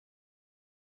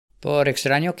Por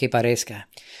extraño que parezca,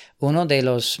 uno de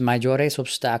los mayores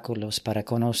obstáculos para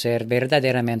conocer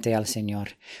verdaderamente al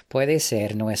Señor puede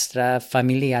ser nuestra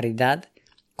familiaridad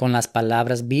con las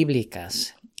palabras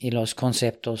bíblicas y los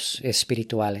conceptos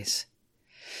espirituales.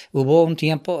 Hubo un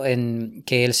tiempo en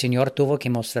que el Señor tuvo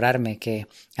que mostrarme que,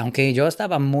 aunque yo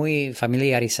estaba muy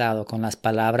familiarizado con las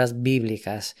palabras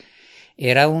bíblicas,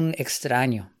 era un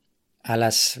extraño a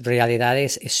las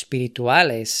realidades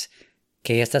espirituales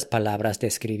que estas palabras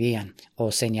describían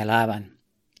o señalaban.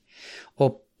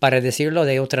 O para decirlo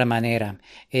de otra manera,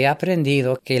 he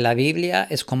aprendido que la Biblia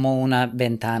es como una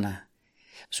ventana.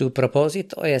 Su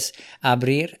propósito es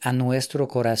abrir a nuestro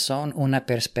corazón una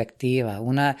perspectiva,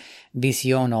 una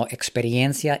visión o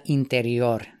experiencia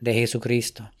interior de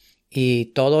Jesucristo y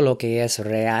todo lo que es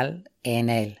real en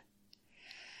Él.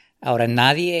 Ahora,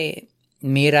 nadie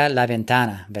mira la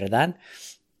ventana, ¿verdad?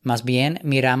 Más bien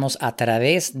miramos a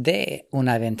través de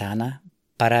una ventana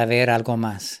para ver algo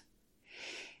más.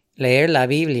 Leer la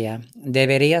Biblia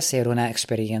debería ser una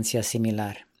experiencia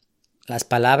similar. Las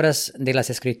palabras de las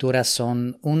Escrituras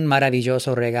son un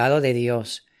maravilloso regalo de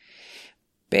Dios,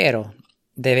 pero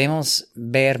debemos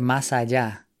ver más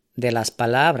allá de las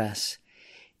palabras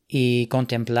y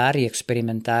contemplar y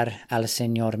experimentar al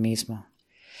Señor mismo.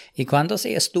 Y cuando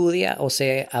se estudia o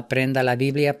se aprenda la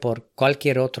Biblia por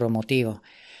cualquier otro motivo,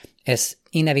 es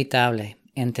inevitable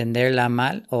entenderla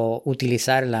mal o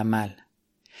utilizarla mal.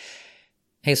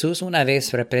 Jesús una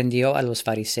vez reprendió a los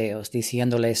fariseos,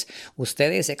 diciéndoles: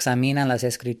 «Ustedes examinan las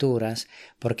Escrituras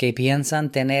porque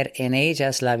piensan tener en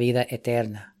ellas la vida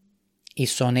eterna, y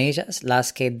son ellas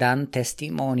las que dan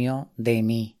testimonio de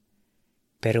mí.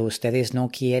 Pero ustedes no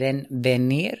quieren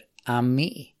venir a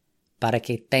mí para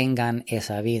que tengan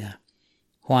esa vida».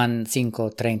 Juan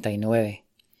 5:39.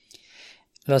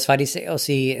 Los fariseos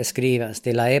y escribas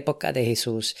de la época de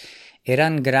Jesús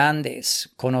eran grandes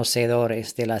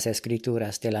conocedores de las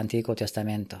Escrituras del Antiguo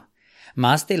Testamento,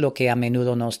 más de lo que a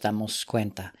menudo nos damos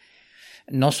cuenta.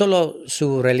 No solo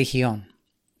su religión,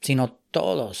 sino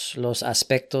todos los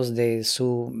aspectos de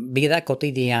su vida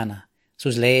cotidiana,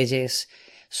 sus leyes,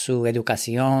 su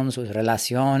educación, sus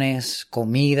relaciones,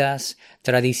 comidas,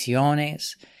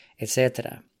 tradiciones,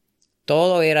 etc.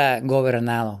 Todo era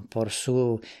gobernado por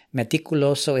su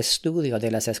meticuloso estudio de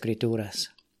las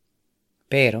Escrituras.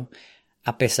 Pero,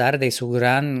 a pesar de su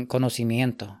gran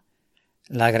conocimiento,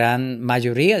 la gran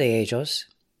mayoría de ellos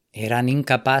eran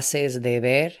incapaces de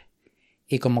ver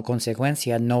y como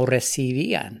consecuencia no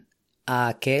recibían a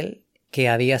aquel que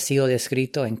había sido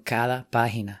descrito en cada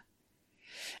página.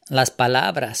 Las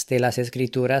palabras de las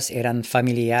Escrituras eran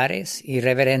familiares y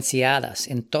reverenciadas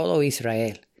en todo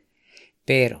Israel,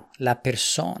 pero la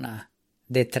persona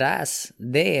detrás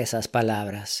de esas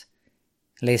palabras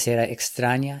les era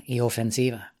extraña y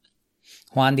ofensiva.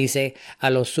 Juan dice: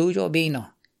 «A lo suyo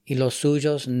vino, y los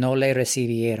suyos no le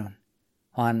recibieron».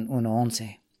 Juan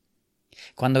 1:11.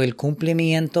 Cuando el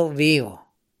cumplimiento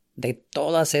vivo de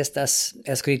todas estas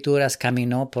Escrituras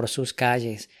caminó por sus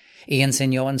calles y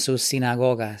enseñó en sus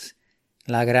sinagogas,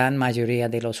 la gran mayoría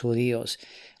de los judíos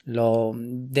lo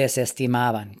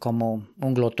desestimaban como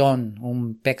un glotón,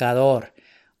 un pecador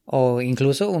o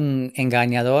incluso un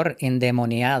engañador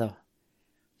endemoniado.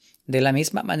 De la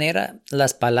misma manera,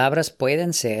 las palabras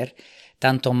pueden ser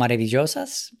tanto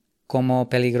maravillosas como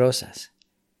peligrosas.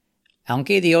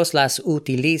 Aunque Dios las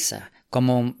utiliza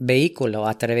como un vehículo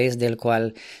a través del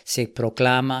cual se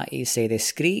proclama y se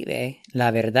describe la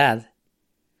verdad,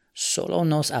 solo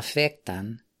nos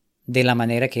afectan de la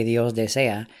manera que Dios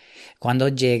desea cuando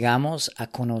llegamos a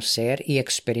conocer y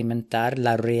experimentar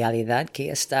la realidad que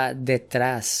está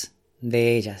detrás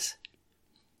de ellas.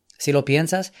 Si lo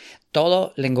piensas,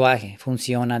 todo lenguaje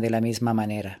funciona de la misma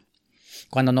manera.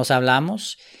 Cuando nos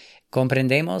hablamos,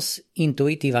 comprendemos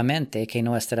intuitivamente que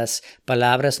nuestras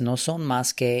palabras no son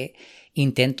más que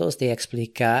intentos de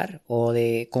explicar o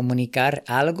de comunicar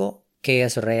algo que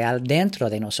es real dentro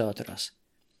de nosotros.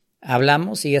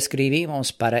 Hablamos y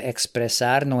escribimos para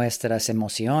expresar nuestras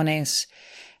emociones,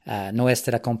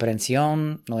 nuestra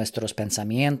comprensión, nuestros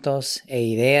pensamientos e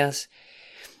ideas.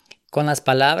 Con las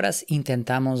palabras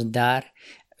intentamos dar,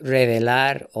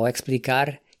 revelar o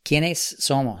explicar quiénes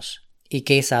somos y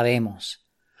qué sabemos.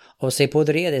 O se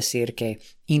podría decir que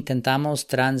intentamos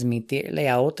transmitirle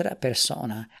a otra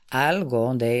persona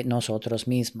algo de nosotros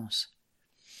mismos.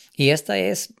 Y esta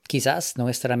es quizás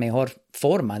nuestra mejor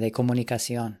forma de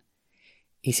comunicación.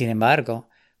 Y sin embargo,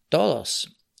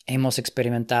 todos hemos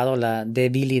experimentado la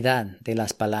debilidad de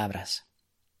las palabras.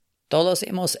 Todos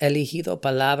hemos elegido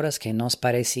palabras que nos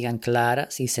parecían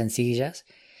claras y sencillas,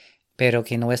 pero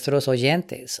que nuestros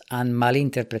oyentes han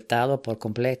malinterpretado por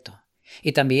completo.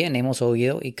 Y también hemos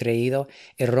oído y creído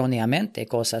erróneamente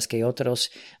cosas que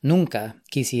otros nunca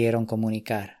quisieron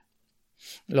comunicar.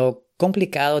 Lo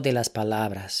complicado de las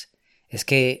palabras es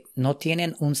que no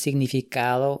tienen un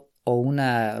significado o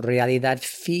una realidad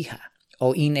fija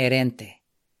o inherente.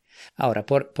 Ahora,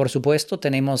 por supuesto,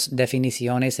 tenemos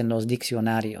definiciones en los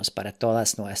diccionarios para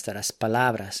todas nuestras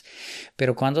palabras,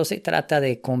 pero cuando se trata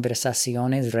de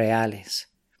conversaciones reales,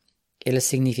 el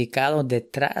significado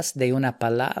detrás de una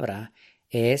palabra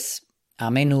es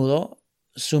a menudo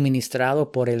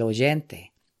suministrado por el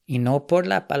oyente y no por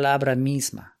la palabra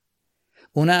misma.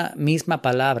 Una misma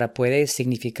palabra puede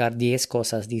significar 10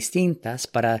 cosas distintas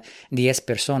para 10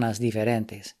 personas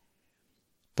diferentes.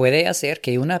 Puede hacer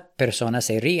que una persona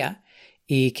se ría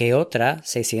y que otra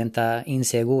se sienta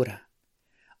insegura.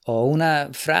 O una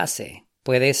frase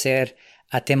puede ser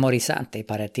atemorizante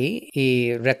para ti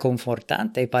y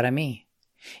reconfortante para mí.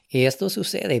 Y esto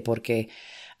sucede porque,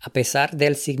 a pesar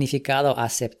del significado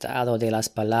aceptado de las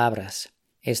palabras,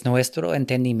 es nuestro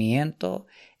entendimiento,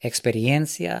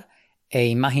 experiencia e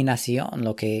imaginación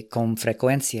lo que con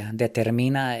frecuencia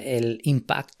determina el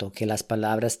impacto que las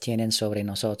palabras tienen sobre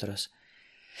nosotros.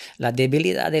 La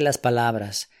debilidad de las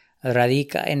palabras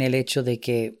radica en el hecho de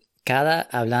que cada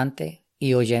hablante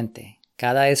y oyente,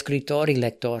 cada escritor y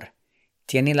lector,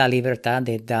 tiene la libertad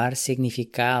de dar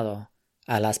significado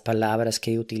a las palabras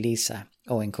que utiliza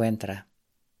o encuentra.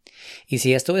 Y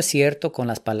si esto es cierto con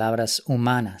las palabras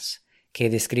humanas, que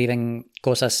describen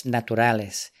cosas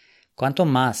naturales, ¿cuánto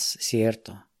más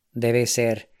cierto debe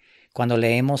ser cuando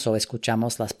leemos o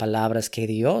escuchamos las palabras que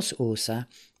Dios usa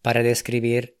para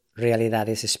describir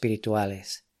realidades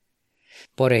espirituales?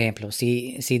 Por ejemplo,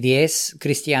 si 10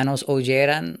 cristianos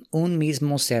oyeran un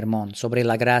mismo sermón sobre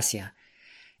la gracia,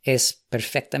 es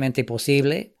perfectamente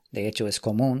posible, de hecho es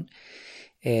común,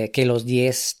 que los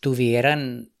 10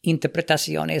 tuvieran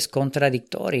interpretaciones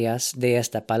contradictorias de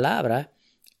esta palabra,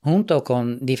 junto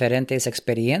con diferentes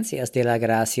experiencias de la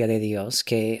gracia de Dios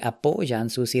que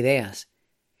apoyan sus ideas.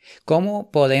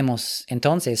 ¿Cómo podemos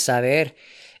entonces saber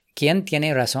quién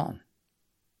tiene razón?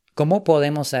 ¿Cómo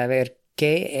podemos saber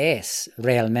qué es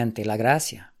realmente la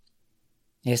gracia?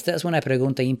 Esta es una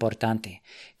pregunta importante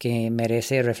que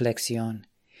merece reflexión.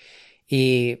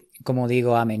 Y, como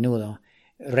digo a menudo,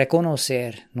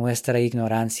 reconocer nuestra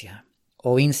ignorancia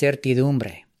o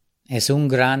incertidumbre es un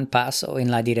gran paso en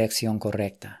la dirección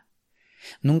correcta.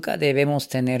 Nunca debemos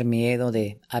tener miedo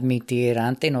de admitir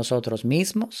ante nosotros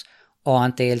mismos o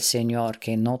ante el Señor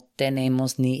que no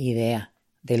tenemos ni idea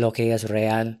de lo que es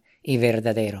real y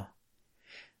verdadero.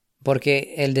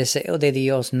 Porque el deseo de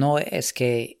Dios no es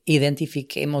que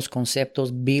identifiquemos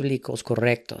conceptos bíblicos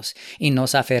correctos y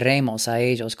nos aferremos a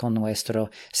ellos con nuestro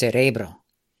cerebro.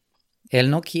 Él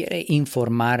no quiere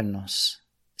informarnos,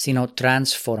 sino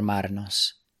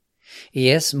transformarnos. Y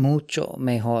es mucho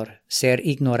mejor ser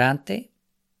ignorante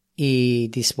y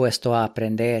dispuesto a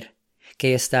aprender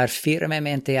que estar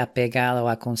firmemente apegado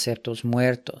a conceptos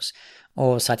muertos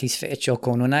o satisfecho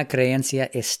con una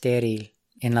creencia estéril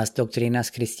en las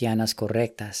doctrinas cristianas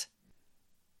correctas.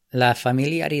 La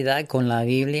familiaridad con la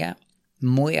Biblia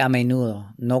muy a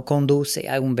menudo no conduce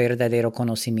a un verdadero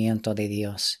conocimiento de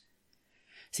Dios.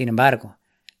 Sin embargo,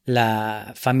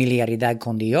 la familiaridad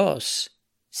con Dios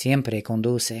siempre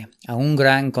conduce a un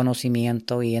gran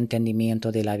conocimiento y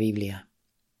entendimiento de la Biblia.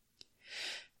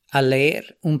 Al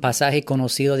leer un pasaje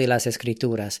conocido de las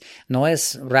Escrituras, no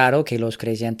es raro que los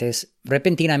creyentes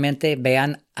repentinamente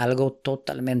vean algo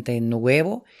totalmente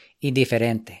nuevo y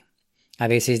diferente. A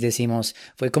veces decimos,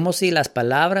 fue como si las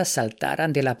palabras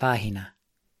saltaran de la página.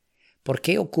 ¿Por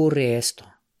qué ocurre esto?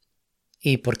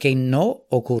 ¿Y por qué no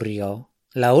ocurrió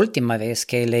la última vez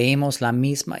que leímos la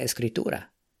misma Escritura?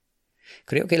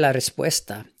 Creo que la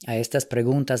respuesta a estas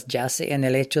preguntas yace en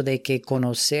el hecho de que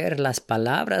conocer las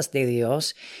palabras de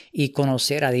Dios y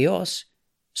conocer a Dios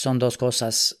son dos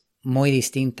cosas muy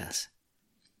distintas.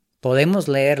 Podemos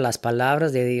leer las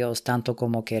palabras de Dios tanto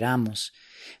como queramos,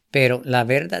 pero la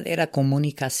verdadera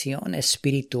comunicación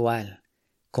espiritual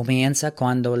comienza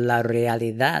cuando la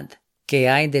realidad que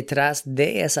hay detrás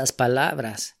de esas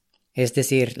palabras, es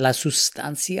decir, la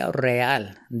sustancia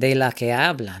real de la que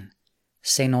hablan,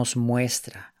 se nos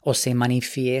muestra o se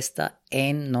manifiesta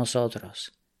en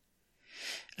nosotros.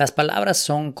 Las palabras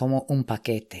son como un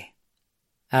paquete.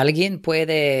 Alguien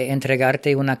puede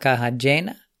entregarte una caja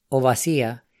llena o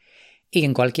vacía y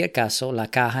en cualquier caso la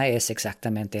caja es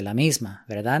exactamente la misma,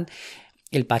 ¿verdad?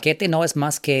 El paquete no es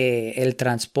más que el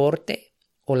transporte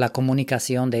o la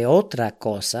comunicación de otra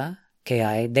cosa que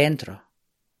hay dentro.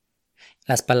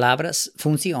 Las palabras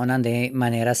funcionan de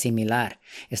manera similar.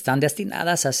 Están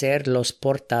destinadas a ser los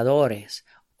portadores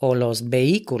o los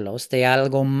vehículos de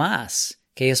algo más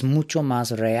que es mucho más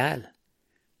real.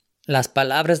 Las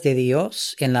palabras de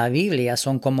Dios en la Biblia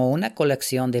son como una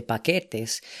colección de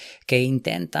paquetes que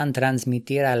intentan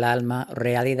transmitir al alma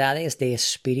realidades de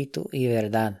espíritu y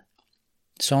verdad.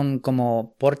 Son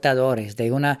como portadores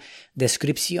de una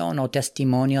descripción o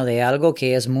testimonio de algo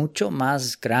que es mucho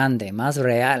más grande, más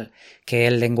real que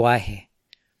el lenguaje.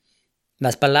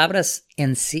 Las palabras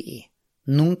en sí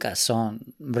nunca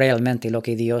son realmente lo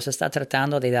que Dios está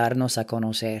tratando de darnos a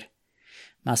conocer.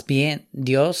 Más bien,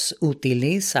 Dios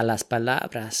utiliza las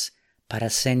palabras para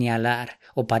señalar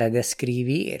o para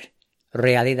describir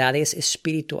realidades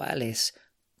espirituales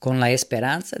con la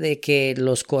esperanza de que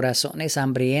los corazones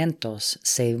hambrientos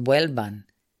se vuelvan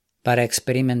para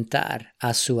experimentar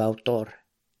a su autor.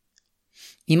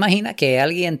 Imagina que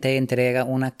alguien te entrega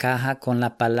una caja con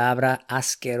la palabra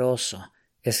asqueroso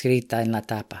escrita en la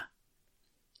tapa.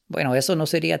 Bueno, eso no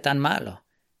sería tan malo.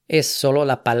 Es solo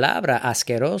la palabra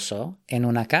asqueroso en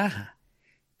una caja.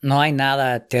 No hay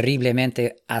nada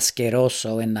terriblemente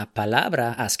asqueroso en la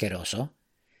palabra asqueroso.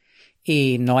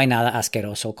 Y no hay nada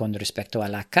asqueroso con respecto a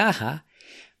la caja.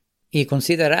 Y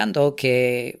considerando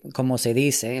que, como se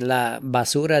dice, la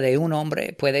basura de un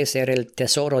hombre puede ser el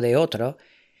tesoro de otro,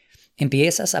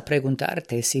 empiezas a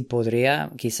preguntarte si podría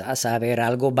quizás haber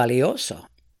algo valioso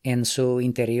en su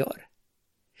interior.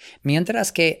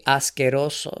 Mientras que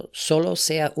asqueroso solo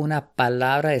sea una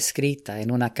palabra escrita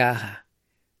en una caja,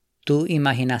 tu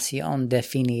imaginación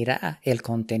definirá el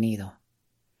contenido.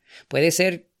 Puede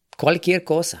ser cualquier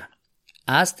cosa,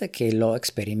 hasta que lo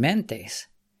experimentes.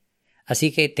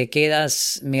 Así que te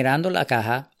quedas mirando la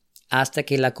caja hasta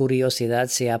que la curiosidad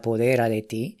se apodera de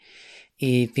ti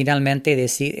y finalmente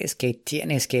decides que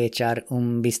tienes que echar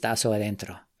un vistazo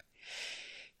adentro.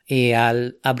 Y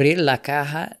al abrir la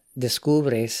caja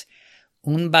descubres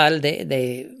un balde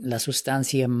de la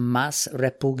sustancia más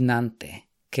repugnante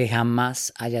que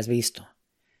jamás hayas visto.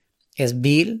 Es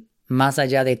vil más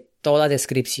allá de toda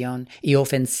descripción y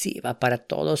ofensiva para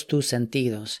todos tus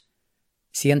sentidos.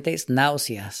 Sientes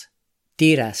náuseas,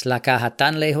 tiras la caja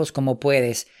tan lejos como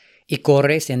puedes y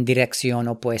corres en dirección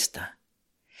opuesta.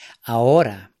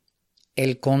 Ahora,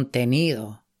 el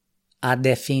contenido ha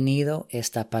definido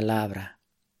esta palabra.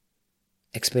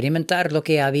 Experimentar lo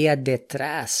que había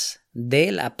detrás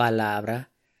de la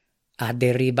palabra ha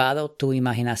derribado tu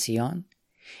imaginación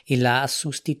y la ha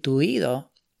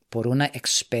sustituido por una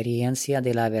experiencia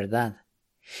de la verdad.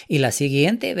 Y la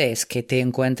siguiente vez que te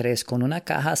encuentres con una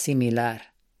caja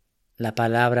similar, la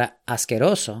palabra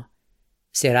asqueroso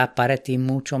será para ti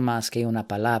mucho más que una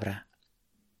palabra.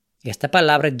 Esta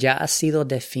palabra ya ha sido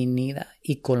definida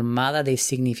y colmada de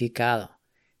significado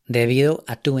debido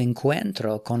a tu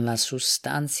encuentro con la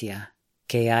sustancia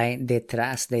que hay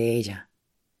detrás de ella.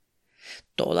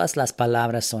 Todas las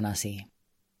palabras son así,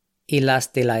 y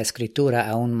las de la Escritura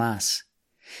aún más.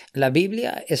 La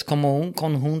Biblia es como un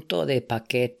conjunto de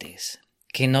paquetes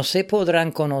que no se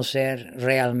podrán conocer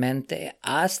realmente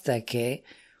hasta que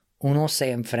uno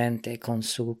se enfrente con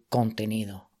su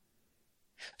contenido.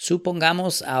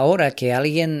 Supongamos ahora que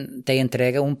alguien te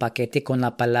entrega un paquete con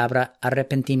la palabra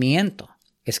arrepentimiento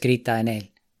escrita en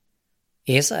él.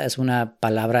 Esa es una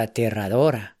palabra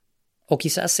aterradora, o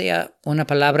quizás sea una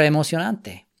palabra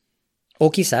emocionante,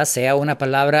 o quizás sea una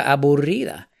palabra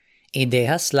aburrida, y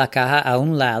dejas la caja a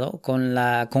un lado con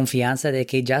la confianza de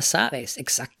que ya sabes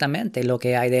exactamente lo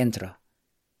que hay dentro.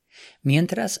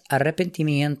 Mientras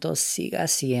arrepentimiento siga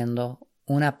siendo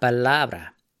una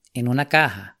palabra en una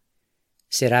caja,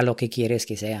 será lo que quieres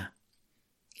que sea.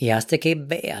 Y hasta que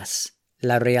veas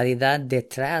la realidad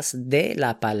detrás de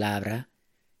la palabra,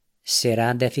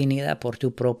 será definida por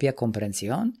tu propia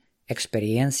comprensión,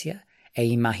 experiencia e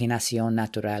imaginación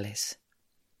naturales.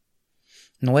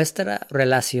 Nuestra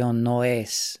relación no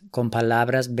es con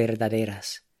palabras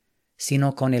verdaderas,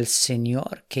 sino con el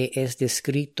Señor que es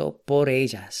descrito por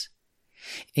ellas.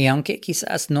 Y aunque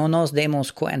quizás no nos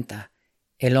demos cuenta,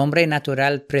 el hombre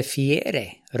natural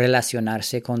prefiere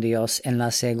relacionarse con Dios en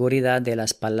la seguridad de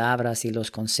las palabras y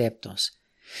los conceptos,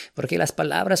 porque las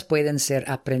palabras pueden ser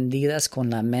aprendidas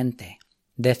con la mente,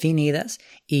 definidas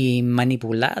y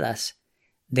manipuladas,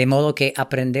 de modo que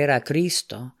aprender a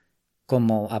Cristo,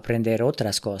 como aprender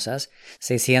otras cosas,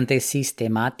 se siente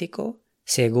sistemático,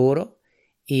 seguro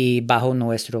y bajo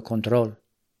nuestro control.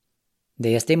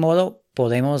 De este modo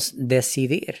podemos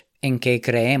decidir en qué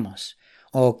creemos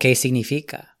o qué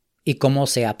significa y cómo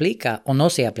se aplica o no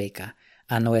se aplica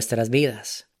a nuestras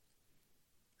vidas.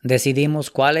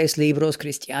 Decidimos cuáles libros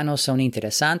cristianos son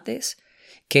interesantes,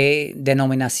 qué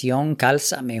denominación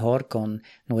calza mejor con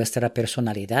nuestra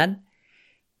personalidad,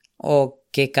 o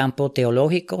qué campo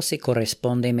teológico se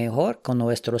corresponde mejor con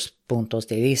nuestros puntos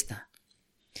de vista.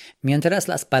 Mientras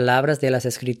las palabras de las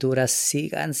Escrituras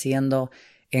sigan siendo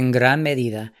en gran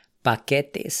medida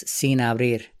paquetes sin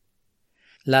abrir,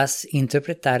 las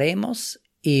interpretaremos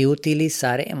y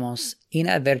utilizaremos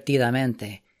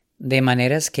inadvertidamente de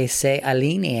maneras que se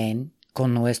alineen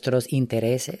con nuestros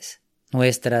intereses,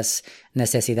 nuestras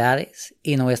necesidades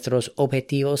y nuestros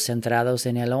objetivos centrados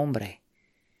en el hombre.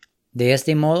 De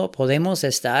este modo podemos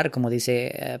estar, como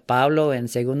dice Pablo en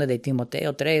 2 de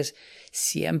Timoteo 3,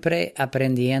 siempre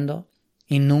aprendiendo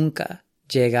y nunca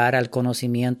llegar al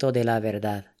conocimiento de la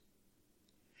verdad.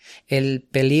 El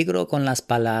peligro con las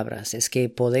palabras es que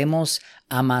podemos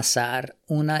amasar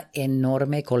una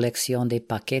enorme colección de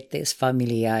paquetes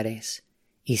familiares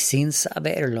y sin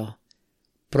saberlo,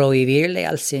 prohibirle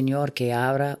al Señor que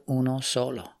abra uno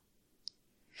solo.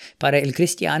 Para el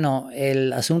cristiano,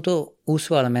 el asunto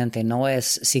usualmente no es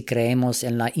si creemos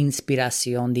en la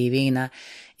inspiración divina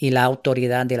y la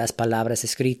autoridad de las palabras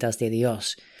escritas de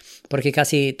Dios, porque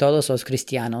casi todos los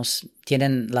cristianos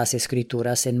tienen las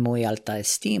Escrituras en muy alta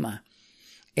estima.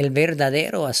 El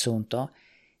verdadero asunto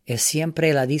es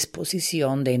siempre la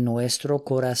disposición de nuestro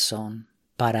corazón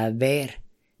para ver,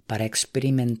 para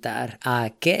experimentar a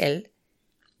aquel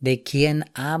de quien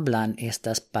hablan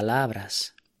estas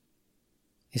palabras.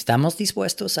 ¿Estamos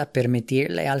dispuestos a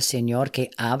permitirle al Señor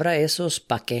que abra esos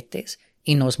paquetes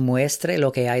y nos muestre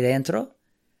lo que hay dentro?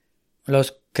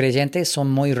 Los creyentes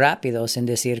son muy rápidos en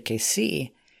decir que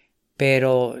sí,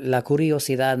 pero la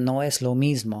curiosidad no es lo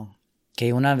mismo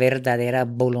que una verdadera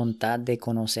voluntad de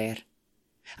conocer.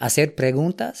 Hacer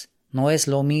preguntas no es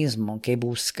lo mismo que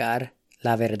buscar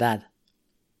la verdad.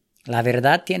 La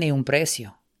verdad tiene un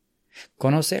precio.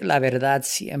 Conocer la verdad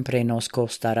siempre nos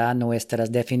costará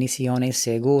nuestras definiciones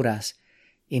seguras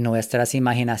y nuestras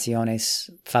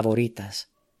imaginaciones favoritas.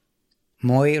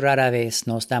 Muy rara vez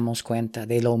nos damos cuenta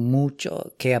de lo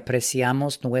mucho que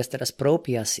apreciamos nuestras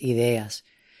propias ideas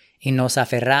y nos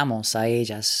aferramos a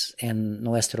ellas en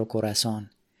nuestro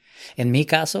corazón. En mi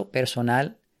caso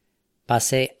personal,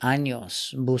 pasé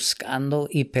años buscando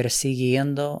y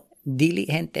persiguiendo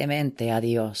diligentemente a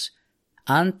Dios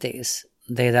antes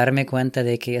de darme cuenta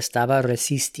de que estaba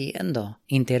resistiendo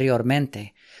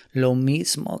interiormente lo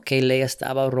mismo que le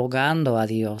estaba rogando a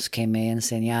Dios que me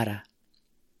enseñara.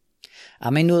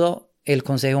 A menudo el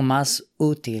consejo más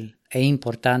útil e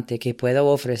importante que puedo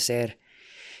ofrecer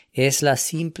es la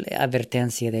simple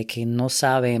advertencia de que no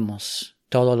sabemos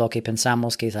todo lo que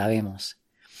pensamos que sabemos.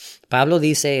 Pablo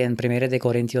dice en 1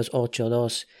 Corintios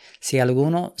 8:2, si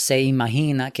alguno se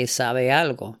imagina que sabe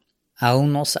algo,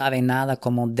 aún no sabe nada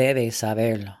como debe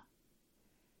saberlo.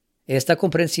 Esta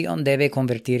comprensión debe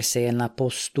convertirse en la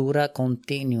postura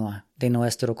continua de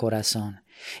nuestro corazón.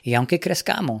 Y aunque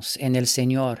crezcamos en el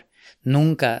Señor,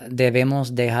 nunca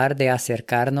debemos dejar de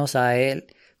acercarnos a Él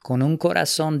con un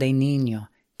corazón de niño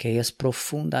que es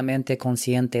profundamente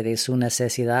consciente de su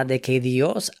necesidad de que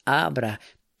Dios abra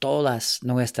todas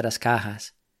nuestras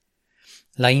cajas.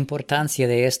 La importancia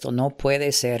de esto no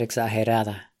puede ser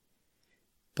exagerada,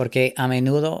 porque a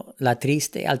menudo la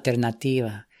triste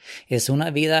alternativa es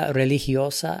una vida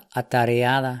religiosa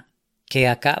atareada que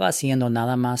acaba siendo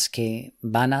nada más que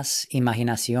vanas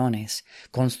imaginaciones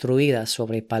construidas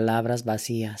sobre palabras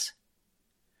vacías.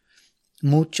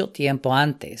 Mucho tiempo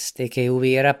antes de que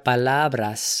hubiera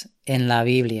palabras en la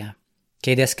Biblia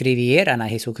que describieran a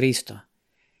Jesucristo,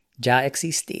 ya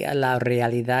existía la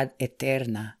realidad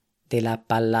eterna de la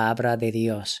palabra de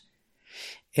Dios.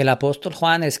 El apóstol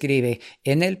Juan escribe,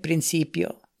 en el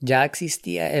principio ya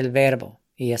existía el verbo,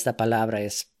 y esta palabra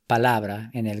es palabra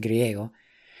en el griego,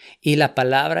 y la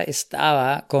palabra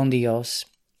estaba con Dios,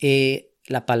 y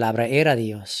la palabra era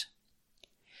Dios.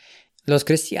 Los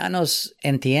cristianos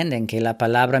entienden que la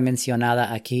palabra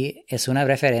mencionada aquí es una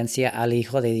referencia al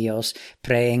Hijo de Dios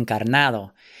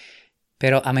preencarnado,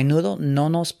 pero a menudo no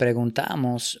nos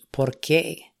preguntamos por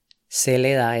qué se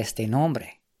le da este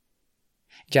nombre.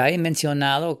 Ya he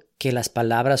mencionado que las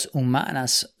palabras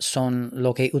humanas son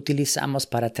lo que utilizamos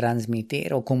para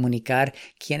transmitir o comunicar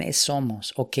quiénes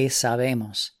somos o qué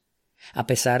sabemos. A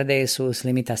pesar de sus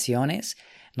limitaciones,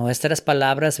 nuestras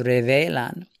palabras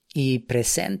revelan y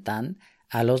presentan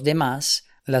a los demás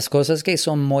las cosas que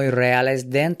son muy reales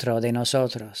dentro de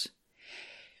nosotros.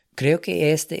 Creo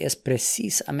que este es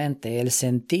precisamente el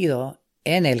sentido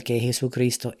en el que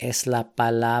Jesucristo es la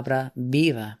palabra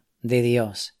viva de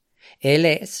Dios. Él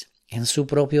es, en su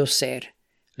propio ser,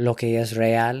 lo que es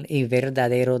real y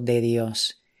verdadero de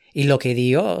Dios, y lo que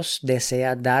Dios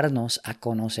desea darnos a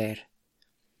conocer.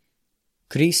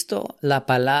 Cristo, la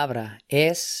palabra,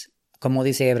 es, como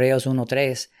dice Hebreos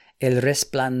 1:3, el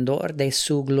resplandor de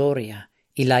su gloria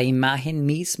y la imagen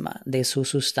misma de su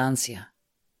sustancia.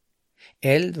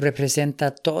 Él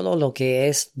representa todo lo que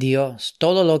es Dios,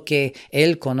 todo lo que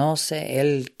Él conoce,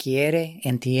 Él quiere,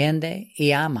 entiende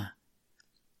y ama.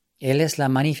 Él es la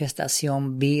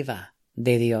manifestación viva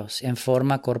de Dios en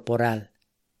forma corporal.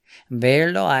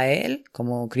 Verlo a Él,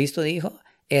 como Cristo dijo,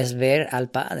 es ver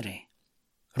al Padre.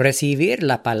 Recibir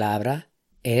la palabra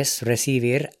es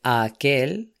recibir a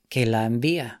aquel que la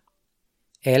envía.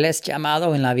 Él es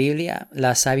llamado en la Biblia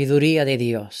la sabiduría de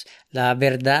Dios, la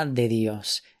verdad de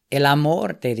Dios, el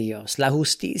amor de Dios, la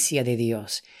justicia de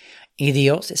Dios. Y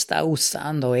Dios está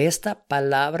usando esta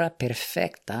palabra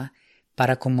perfecta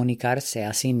para comunicarse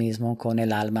a sí mismo con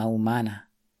el alma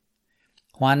humana.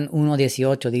 Juan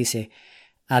 1:18 dice,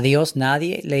 a Dios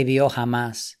nadie le vio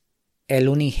jamás. El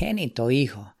unigénito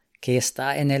Hijo, que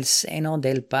está en el seno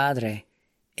del Padre,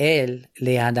 Él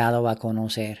le ha dado a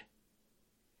conocer.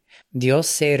 Dios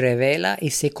se revela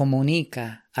y se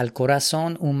comunica al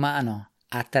corazón humano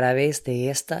a través de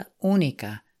esta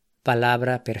única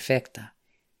palabra perfecta.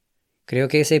 Creo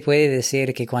que se puede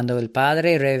decir que cuando el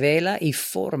Padre revela y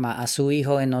forma a su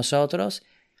Hijo en nosotros,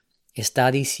 está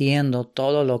diciendo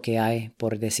todo lo que hay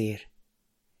por decir.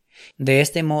 De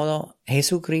este modo,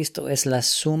 Jesucristo es la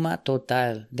suma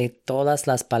total de todas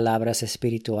las palabras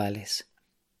espirituales.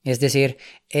 Es decir,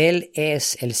 Él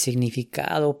es el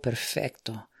significado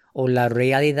perfecto o la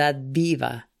realidad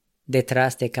viva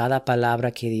detrás de cada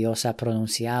palabra que Dios ha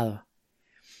pronunciado.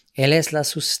 Él es la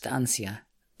sustancia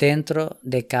dentro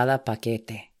de cada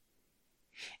paquete.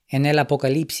 En el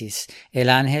Apocalipsis, el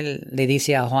ángel le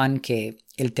dice a Juan que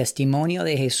el testimonio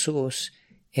de Jesús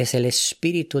es el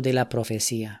espíritu de la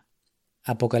profecía.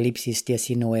 Apocalipsis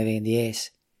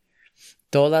 19:10.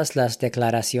 Todas las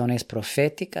declaraciones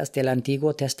proféticas del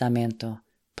Antiguo Testamento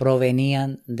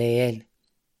provenían de él,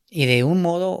 y de un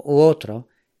modo u otro,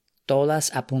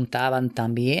 todas apuntaban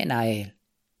también a él.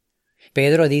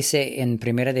 Pedro dice en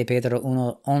 1 de Pedro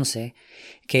 1:11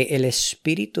 que el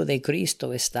Espíritu de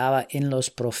Cristo estaba en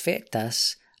los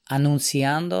profetas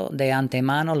anunciando de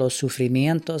antemano los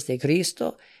sufrimientos de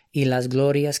Cristo y las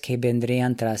glorias que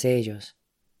vendrían tras ellos.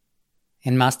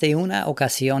 En más de una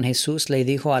ocasión Jesús le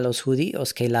dijo a los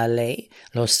judíos que la ley,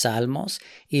 los salmos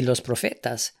y los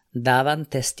profetas daban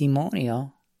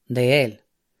testimonio de él.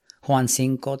 Juan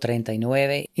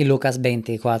 5:39 y Lucas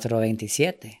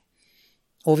 24:27.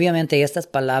 Obviamente estas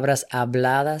palabras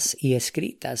habladas y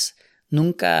escritas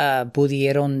nunca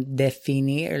pudieron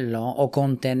definirlo o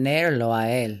contenerlo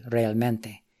a él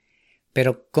realmente.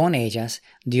 Pero con ellas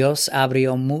Dios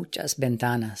abrió muchas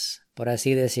ventanas, por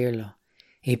así decirlo,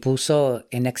 y puso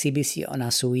en exhibición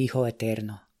a su Hijo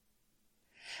eterno.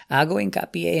 Hago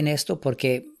hincapié en esto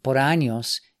porque por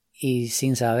años, y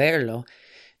sin saberlo,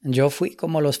 yo fui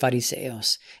como los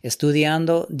fariseos,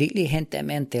 estudiando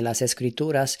diligentemente las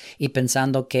Escrituras y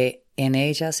pensando que en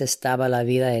ellas estaba la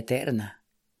vida eterna.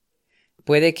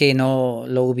 Puede que no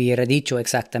lo hubiera dicho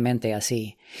exactamente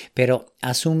así, pero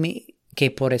asumí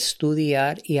que por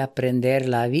estudiar y aprender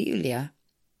la Biblia,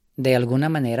 de alguna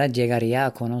manera llegaría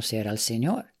a conocer al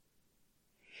Señor.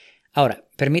 Ahora,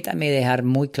 permítame dejar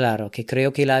muy claro que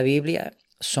creo que la Biblia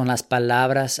son las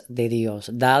palabras de Dios,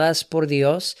 dadas por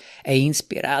Dios e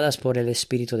inspiradas por el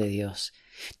Espíritu de Dios.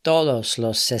 Todos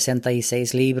los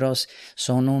 66 libros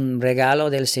son un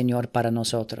regalo del Señor para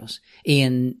nosotros, y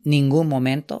en ningún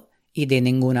momento y de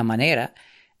ninguna manera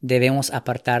debemos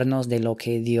apartarnos de lo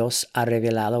que Dios ha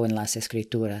revelado en las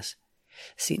Escrituras.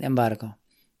 Sin embargo,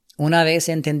 una vez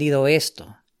entendido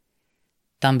esto,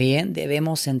 también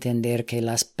debemos entender que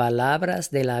las palabras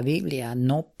de la Biblia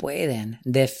no pueden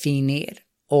definir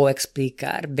o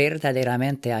explicar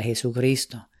verdaderamente a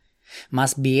Jesucristo.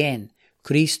 Más bien,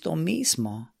 Cristo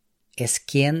mismo es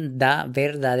quien da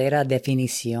verdadera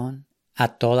definición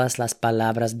a todas las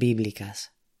palabras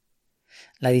bíblicas.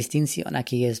 La distinción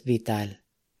aquí es vital.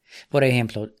 Por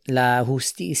ejemplo, la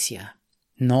justicia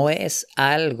no es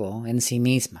algo en sí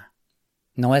misma.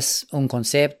 No es un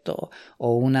concepto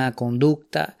o una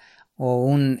conducta o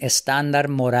un estándar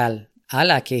moral a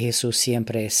la que Jesús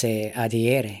siempre se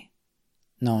adhiere.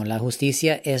 No, la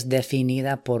justicia es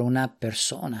definida por una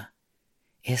persona.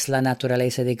 Es la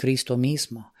naturaleza de Cristo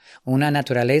mismo, una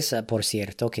naturaleza, por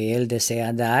cierto, que Él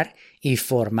desea dar y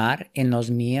formar en los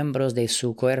miembros de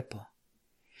su cuerpo.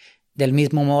 Del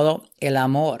mismo modo, el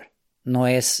amor no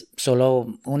es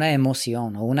solo una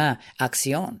emoción o una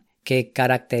acción que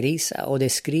caracteriza o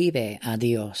describe a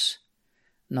Dios.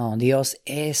 No, Dios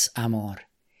es amor,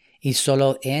 y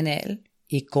solo en Él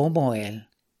y como Él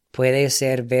puede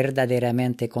ser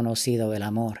verdaderamente conocido el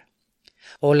amor.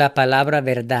 O la palabra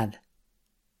verdad.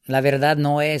 La verdad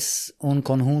no es un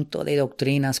conjunto de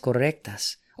doctrinas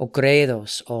correctas, o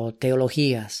credos, o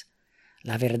teologías.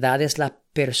 La verdad es la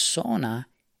persona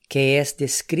que es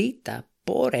descrita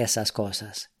por esas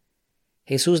cosas.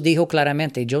 Jesús dijo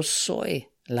claramente, yo soy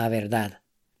la verdad.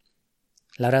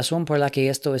 La razón por la que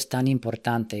esto es tan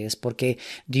importante es porque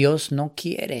Dios no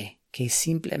quiere que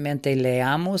simplemente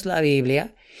leamos la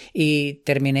Biblia y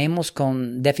terminemos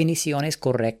con definiciones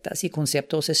correctas y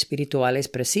conceptos espirituales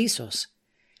precisos.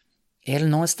 Él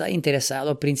no está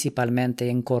interesado principalmente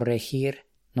en corregir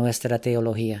nuestra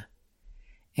teología.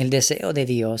 El deseo de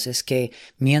Dios es que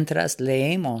mientras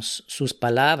leemos sus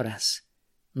palabras,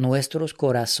 nuestros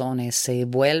corazones se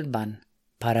vuelvan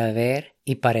para ver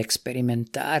y para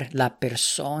experimentar la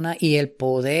persona y el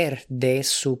poder de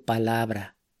su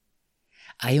palabra.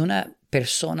 Hay una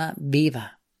persona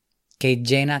viva que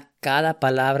llena cada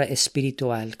palabra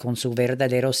espiritual con su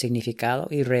verdadero significado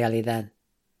y realidad.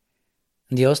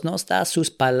 Dios nos da sus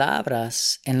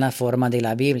palabras en la forma de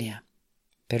la Biblia,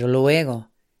 pero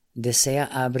luego desea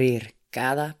abrir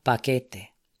cada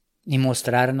paquete y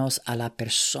mostrarnos a la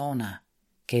persona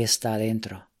que está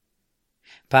dentro.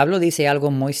 Pablo dice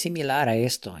algo muy similar a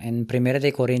esto en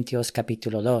 1 Corintios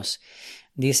capítulo 2.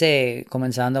 Dice,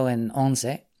 comenzando en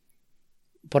 11,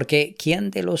 porque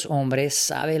 ¿quién de los hombres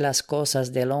sabe las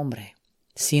cosas del hombre,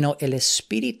 sino el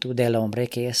espíritu del hombre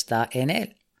que está en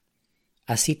él?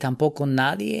 Así tampoco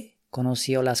nadie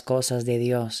conoció las cosas de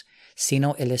Dios,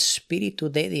 sino el espíritu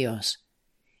de Dios.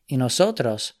 Y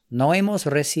nosotros no hemos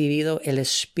recibido el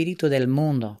espíritu del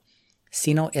mundo,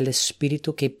 sino el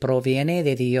espíritu que proviene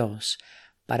de Dios,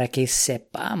 para que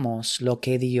sepamos lo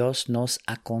que Dios nos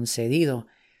ha concedido,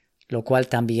 lo cual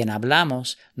también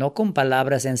hablamos, no con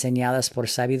palabras enseñadas por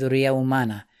sabiduría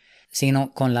humana,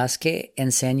 sino con las que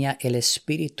enseña el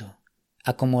Espíritu,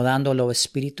 acomodando lo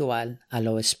espiritual a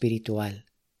lo espiritual.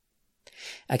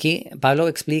 Aquí Pablo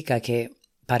explica que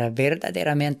para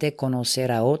verdaderamente conocer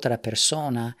a otra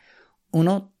persona,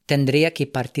 uno tendría que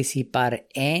participar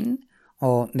en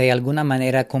o de alguna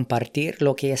manera compartir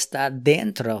lo que está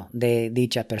dentro de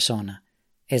dicha persona,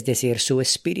 es decir, su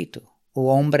espíritu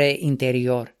o hombre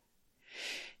interior.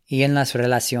 Y en las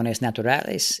relaciones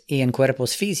naturales y en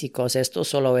cuerpos físicos esto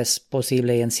solo es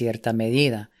posible en cierta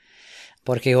medida,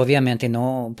 porque obviamente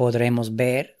no podremos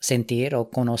ver, sentir o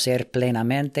conocer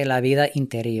plenamente la vida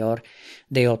interior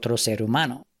de otro ser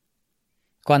humano.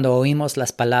 Cuando oímos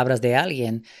las palabras de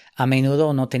alguien, a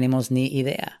menudo no tenemos ni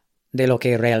idea de lo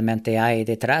que realmente hay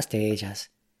detrás de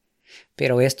ellas.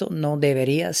 Pero esto no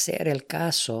debería ser el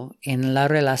caso en la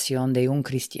relación de un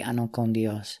cristiano con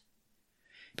Dios.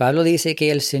 Pablo dice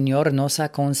que el Señor nos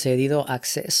ha concedido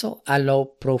acceso a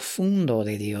lo profundo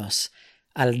de Dios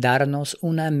al darnos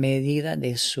una medida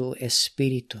de su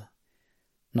espíritu.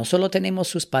 No solo tenemos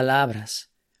sus palabras,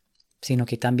 sino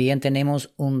que también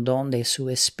tenemos un don de su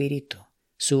espíritu,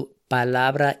 su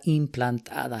palabra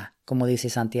implantada, como dice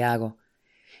Santiago.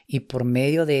 Y por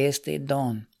medio de este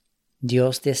don,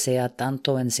 Dios desea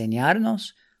tanto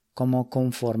enseñarnos como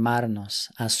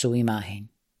conformarnos a su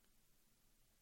imagen.